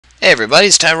Hey everybody,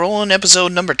 it's Tyrolan,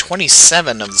 episode number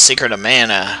 27 of The Secret of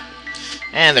Mana.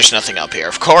 And there's nothing up here,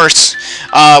 of course.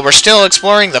 We're still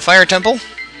exploring the Fire Temple.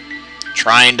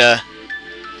 Trying to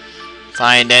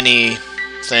find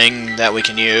anything that we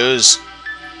can use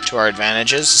to our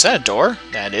advantages. Is that a door?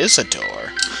 That is a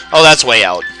door. Oh, that's way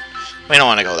out. We don't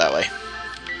want to go that way.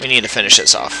 We need to finish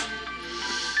this off.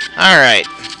 Alright.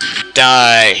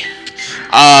 Die.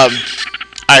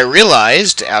 I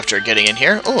realized, after getting in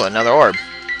here... Oh, another orb.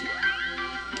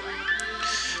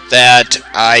 That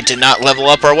I did not level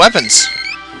up our weapons.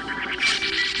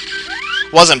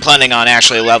 Wasn't planning on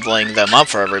actually leveling them up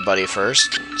for everybody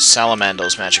first.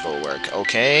 Salamando's magical work.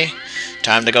 Okay.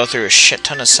 Time to go through a shit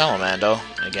ton of Salamando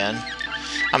again.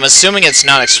 I'm assuming it's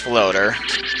not Exploder.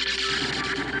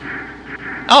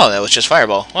 Oh, that was just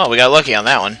Fireball. Well, we got lucky on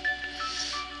that one.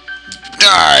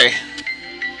 Die!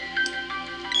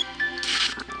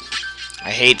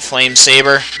 I hate Flame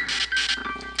Saber.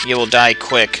 You will die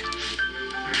quick.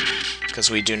 Because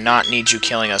we do not need you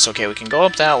killing us. Okay, we can go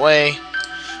up that way,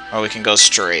 or we can go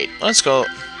straight. Let's go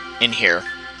in here.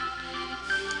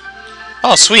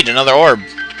 Oh, sweet, another orb.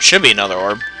 Should be another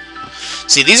orb.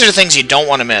 See, these are the things you don't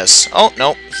want to miss. Oh, no,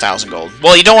 1,000 gold.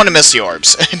 Well, you don't want to miss the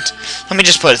orbs. Let me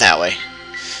just put it that way.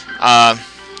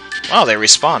 Wow, they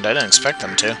respawned. I didn't expect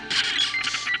them to.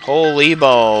 Holy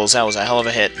balls, that was a hell of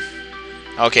a hit.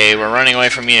 Okay, we're running away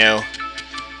from you.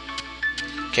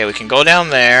 Okay, we can go down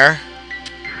there.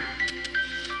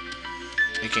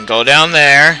 We can go down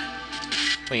there.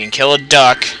 We can kill a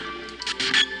duck.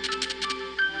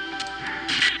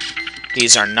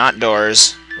 These are not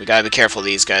doors. We gotta be careful of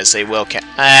these guys. They will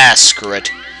screw it.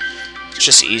 It's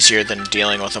just easier than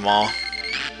dealing with them all.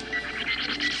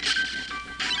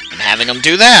 And having them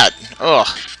do that. Ugh.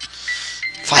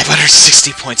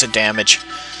 560 points of damage.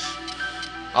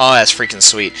 Oh, that's freaking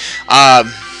sweet.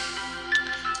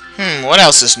 What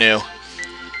else is new?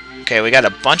 Okay, we got a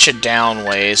bunch of down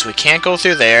ways. We can't go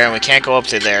through there, and we can't go up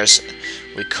through there. So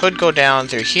we could go down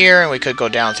through here, and we could go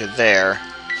down through there.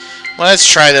 Let's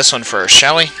try this one first,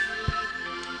 shall we?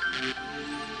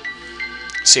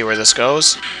 See where this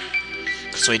goes.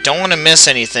 Because we don't want to miss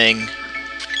anything.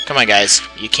 Come on, guys.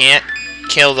 You can't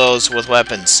kill those with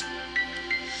weapons.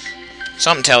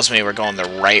 Something tells me we're going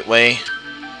the right way.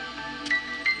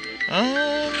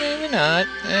 Maybe not.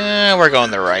 We're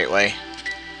going the right way.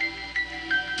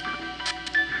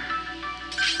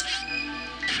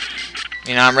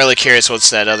 You know, I'm really curious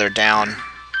what's that other down.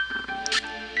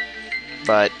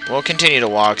 But we'll continue to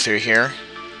walk through here.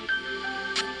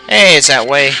 Hey, it's that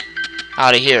way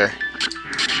out of here.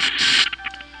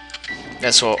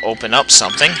 This will open up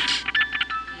something.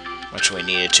 Which we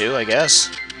needed to, I guess.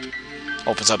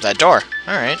 Opens up that door.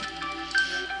 Alright.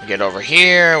 We get over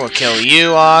here. We'll kill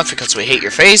you off because we hate your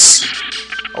face.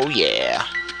 Oh, yeah.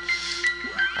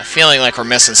 I'm feeling like we're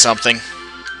missing something.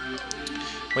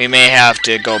 We may have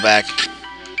to go back.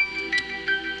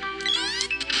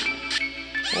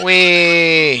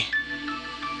 We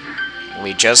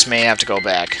just may have to go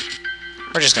back.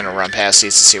 We're just going to run past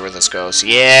these to see where this goes.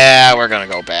 Yeah, we're going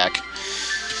to go back.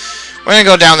 We're going to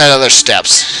go down that other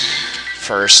steps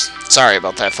first. Sorry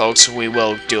about that, folks. We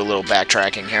will do a little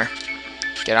backtracking here.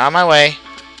 Get out of my way.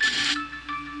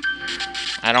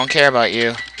 I don't care about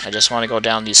you. I just want to go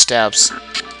down these steps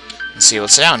and see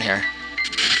what's down here.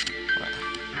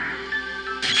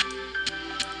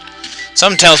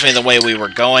 Something tells me the way we were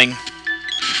going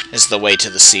is the way to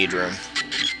the seed room.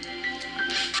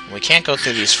 We can't go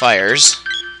through these fires,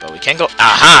 but we can go...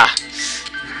 Aha!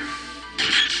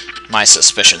 My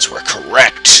suspicions were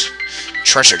correct.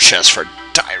 Treasure chest for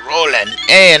Tyrolan.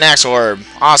 Hey, an axe orb.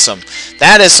 Awesome.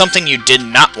 That is something you did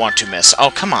not want to miss.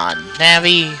 Oh, come on,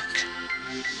 Navi.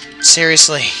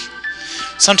 Seriously.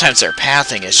 Sometimes their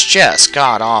pathing is just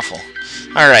god-awful.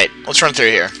 Alright, let's run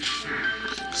through here.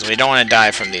 Because we don't want to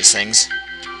die from these things.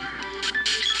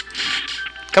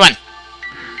 Come on.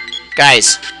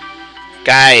 Guys.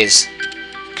 Guys.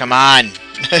 Come on.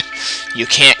 You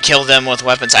can't kill them with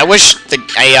weapons. I wish the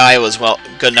AI was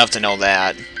good enough to know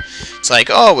that. It's like,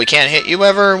 oh, we can't hit you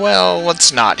ever? Well,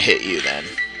 let's not hit you then.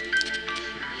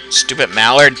 Stupid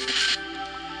mallard.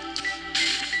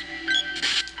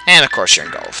 And, of course, you're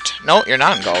engulfed. No, you're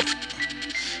not engulfed.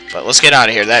 But let's get out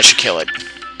of here. That should kill it.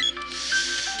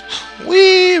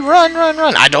 Whee! Run, run,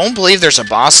 run! I don't believe there's a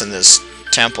boss in this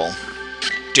temple.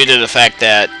 Due to the fact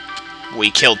that we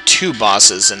killed 2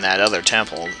 bosses in that other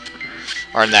temple.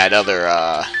 Or in that other,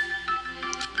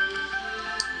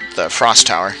 the Frost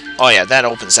Tower. Oh yeah, that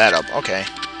opens that up. Okay.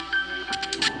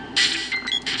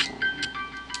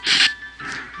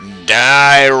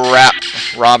 Die,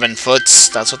 Robin Foots.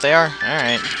 That's what they are?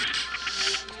 Alright.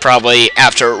 Probably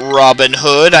after Robin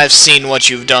Hood, I've seen what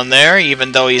you've done there,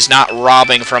 even though he's not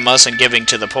robbing from us and giving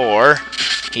to the poor.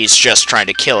 He's just trying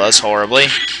to kill us horribly.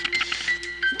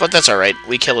 But that's alright,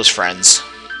 we kill his friends.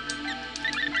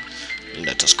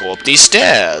 Let us go up these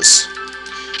stairs.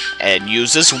 And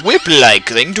use this whip-like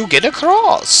thing to get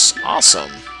across.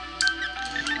 Awesome.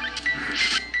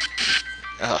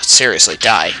 Oh, seriously,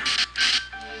 die.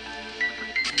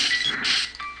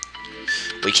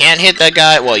 We can't hit that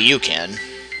guy. Well, you can.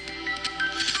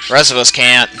 The rest of us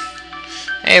can't.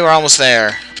 Hey, we're almost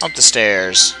there. Up the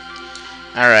stairs.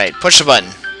 Alright, push the button.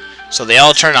 So they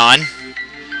all turn on.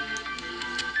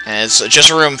 And it's just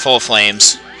a room full of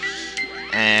flames.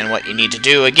 And what you need to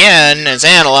do, again, is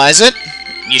analyze it.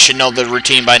 You should know the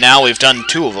routine by now. We've done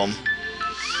 2 of them.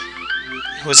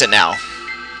 Who is it now?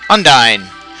 Undyne.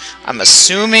 I'm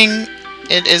assuming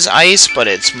it is ice, but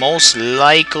it's most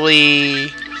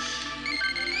likely...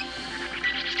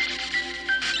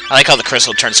 I like how the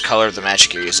crystal turns color of the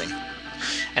magic you're using.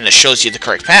 And it shows you the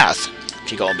correct path.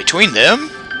 If you go in between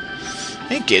them,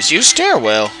 it gives you a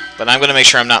stairwell. But I'm going to make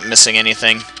sure I'm not missing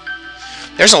anything.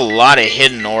 There's a lot of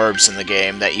hidden orbs in the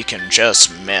game that you can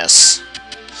just miss.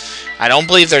 I don't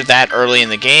believe they're that early in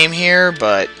the game here,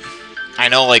 but I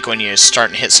know like when you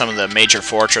start and hit some of the major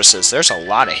fortresses, there's a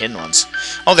lot of hidden ones.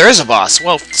 Oh, there is a boss.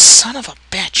 Well, son of a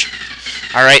bitch.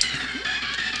 Alright.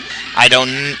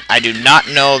 I do not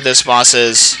know this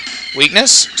boss's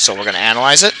weakness, so we're going to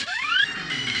analyze it.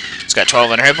 It's got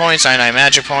 1,200 hit points, 99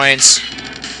 magic points.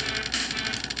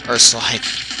 Earth Slide.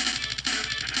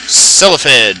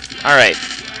 Silphid. Alright.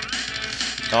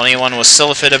 The only one with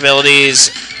Silphid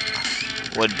abilities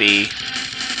would be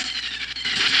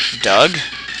Doug.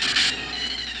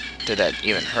 Did that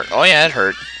even hurt? Oh yeah, it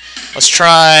hurt. Let's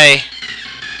try,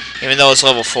 even though it's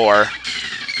level 4.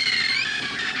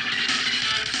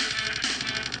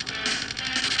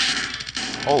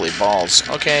 Holy balls.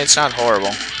 Okay, it's not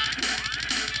horrible.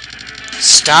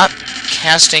 Stop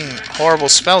casting horrible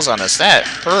spells on us. That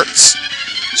hurts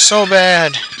so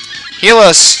bad. Heal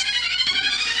us!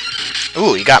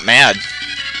 Ooh, he got mad.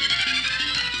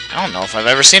 I don't know if I've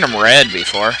ever seen him red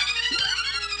before.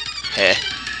 Heh.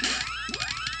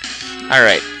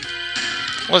 Alright.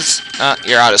 Let's...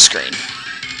 you're out of screen.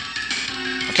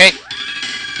 Okay.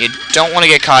 You don't want to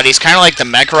get caught. He's kind of like the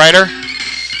Mech Rider.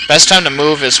 Best time to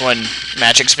move is when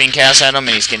magic's being cast at him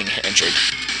and he's getting injured.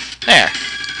 There.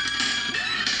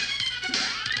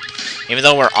 Even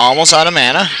though we're almost out of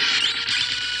mana.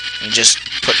 You just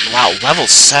put... Wow, level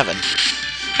 7.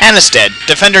 And it's dead.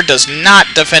 Defender does not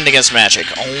defend against magic.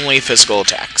 Only physical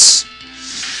attacks.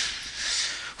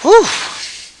 Whew.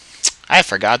 I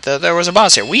forgot that there was a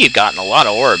boss here. We've gotten a lot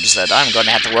of orbs that I'm going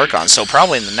to have to work on. So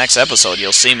probably in the next episode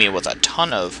you'll see me with a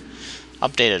ton of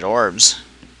updated orbs.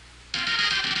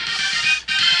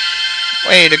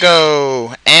 Way to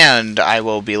go! And I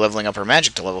will be leveling up our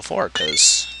magic to level 4,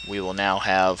 because we will now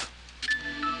have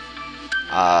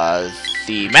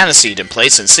the mana seed in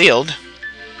place and sealed.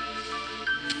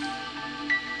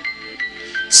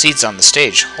 Seed's on the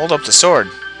stage. Hold up the sword.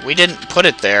 We didn't put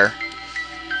it there.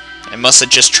 It must have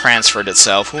just transferred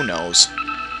itself. Who knows?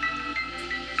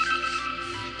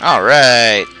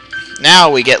 Alright.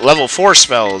 Now we get level 4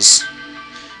 spells.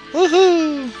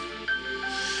 Woohoo!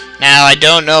 Now, I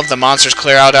don't know if the monsters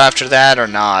clear out after that or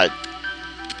not.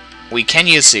 We can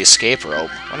use the escape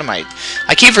rope. What am I...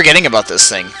 I keep forgetting about this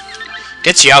thing.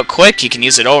 Gets you out quick. You can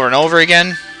use it over and over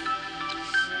again.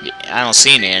 I don't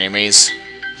see any enemies.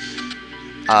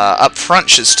 Up front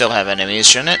should still have enemies,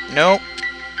 shouldn't it? Nope.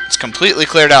 It's completely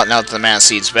cleared out now that the mana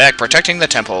seed's back. Protecting the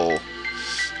temple.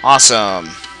 Awesome.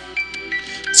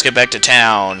 Let's get back to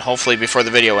town. Hopefully before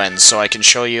the video ends, so I can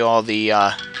show you all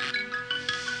the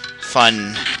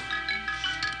fun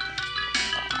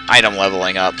item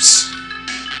leveling ups.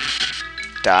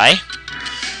 Die.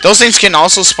 Those things can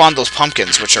also spawn those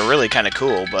pumpkins, which are really kind of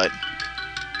cool, but...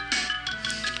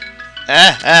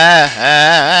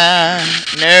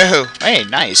 No! Hey,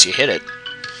 nice, you hit it.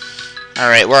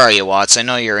 Alright, where are you, Watts? I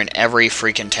know you're in every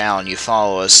freaking town. You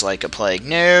follow us like a plague.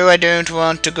 No, I don't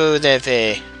want to go that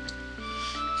way.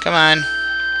 Come on.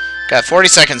 Got 40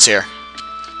 seconds here.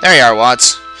 There you are,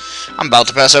 Watts. I'm about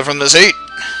to pass out from this heat.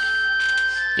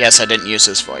 Yes, I didn't use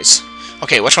his voice.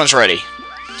 Okay, which one's ready?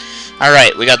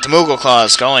 Alright, we got the Moogle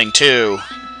Claws going to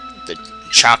the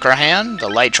Chakra Hand, the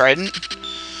Light Trident,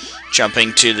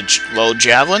 jumping to the Load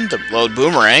Javelin, the Load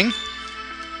Boomerang,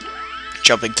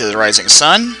 jumping to the Rising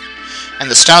Sun, and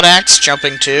the Stout Axe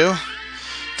jumping to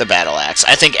the Battle Axe.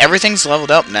 I think everything's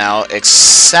leveled up now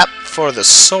except for the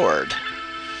sword.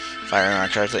 If I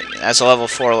remember correctly. That's a level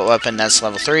 4 weapon, that's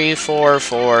level 3, 4,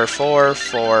 4, 4,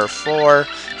 4, 4,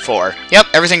 4. Yep,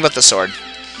 everything but the sword.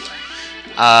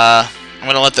 I'm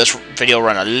going to let this video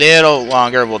run a little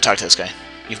longer. We'll talk to this guy.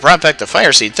 You've brought back the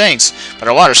fire seed, thanks, but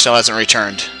our water still hasn't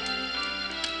returned.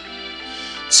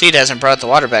 Seed hasn't brought the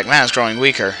water back. Man, it's growing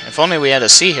weaker. If only we had a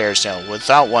sea hare's tail.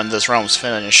 Without one, this realm's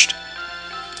finished.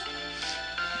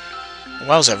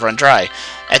 Wells have run dry.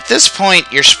 At this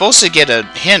point, you're supposed to get a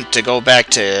hint to go back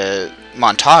to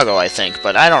Montago, I think,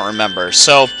 but I don't remember.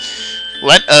 So,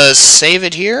 let us save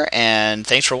it here, and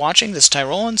thanks for watching. This is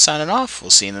Tyrolan signing off. We'll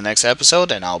see you in the next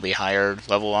episode, and I'll be higher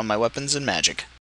level on my weapons and magic.